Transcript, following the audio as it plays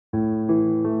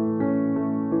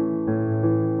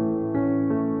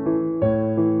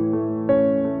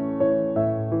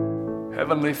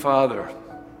Heavenly Father,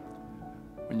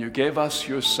 when you gave us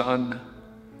your Son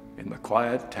in the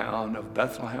quiet town of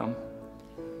Bethlehem,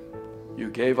 you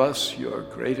gave us your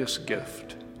greatest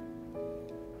gift.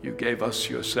 You gave us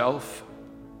yourself.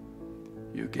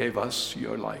 You gave us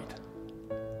your light.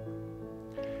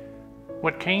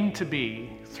 What came to be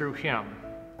through him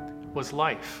was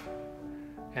life,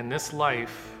 and this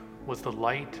life was the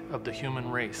light of the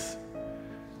human race.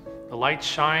 The light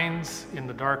shines in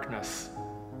the darkness,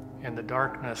 and the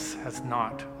darkness has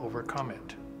not overcome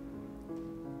it.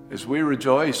 As we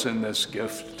rejoice in this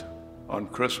gift on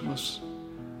Christmas,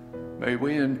 may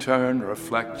we in turn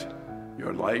reflect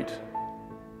your light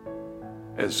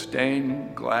as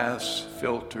stained glass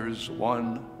filters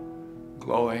one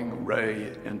glowing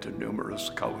ray into numerous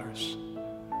colors.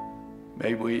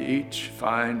 May we each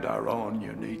find our own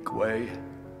unique way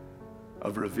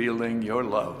of revealing your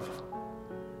love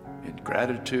in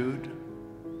gratitude,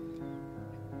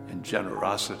 in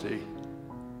generosity,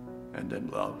 and in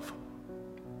love.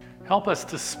 Help us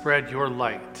to spread your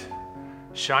light,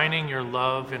 shining your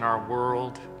love in our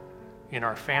world, in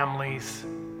our families,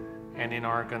 and in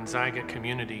our Gonzaga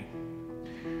community.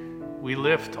 We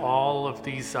lift all of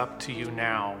these up to you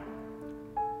now,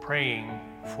 praying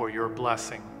for your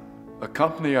blessing.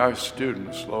 Accompany our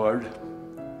students, Lord,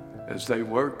 as they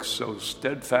work so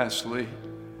steadfastly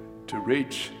to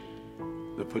reach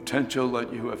the potential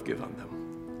that you have given them.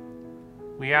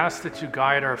 We ask that you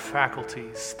guide our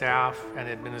faculty, staff, and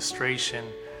administration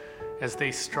as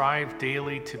they strive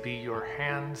daily to be your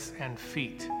hands and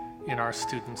feet in our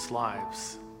students'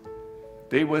 lives.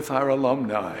 Be with our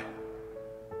alumni,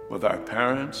 with our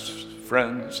parents,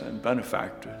 friends, and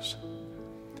benefactors,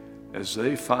 as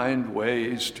they find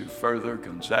ways to further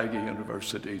Gonzaga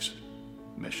University's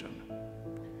mission.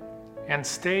 And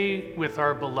stay with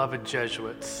our beloved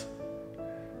Jesuits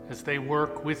as they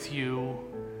work with you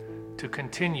to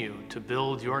continue to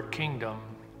build your kingdom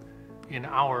in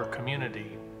our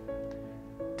community.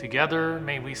 Together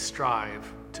may we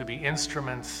strive to be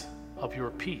instruments of your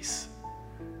peace.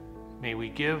 May we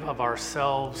give of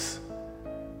ourselves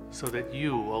so that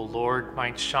you, O Lord,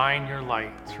 might shine your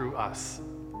light through us.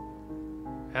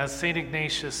 As St.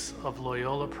 Ignatius of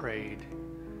Loyola prayed,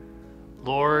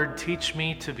 Lord, teach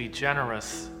me to be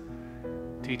generous.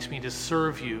 Teach me to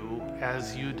serve you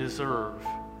as you deserve,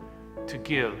 to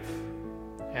give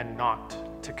and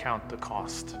not to count the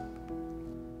cost.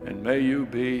 And may you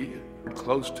be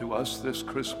close to us this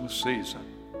Christmas season.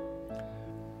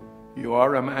 You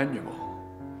are Emmanuel,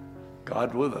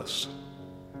 God with us.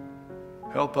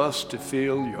 Help us to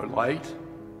feel your light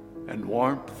and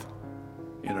warmth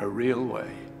in a real way.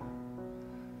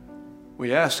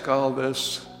 We ask all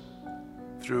this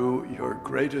through your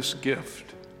greatest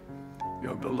gift,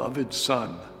 your beloved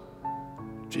Son,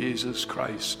 Jesus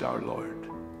Christ our Lord.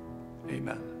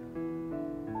 Amen.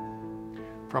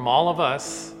 From all of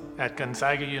us at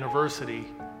Gonzaga University,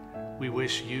 we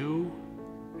wish you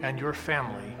and your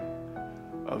family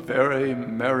a very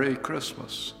Merry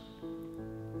Christmas.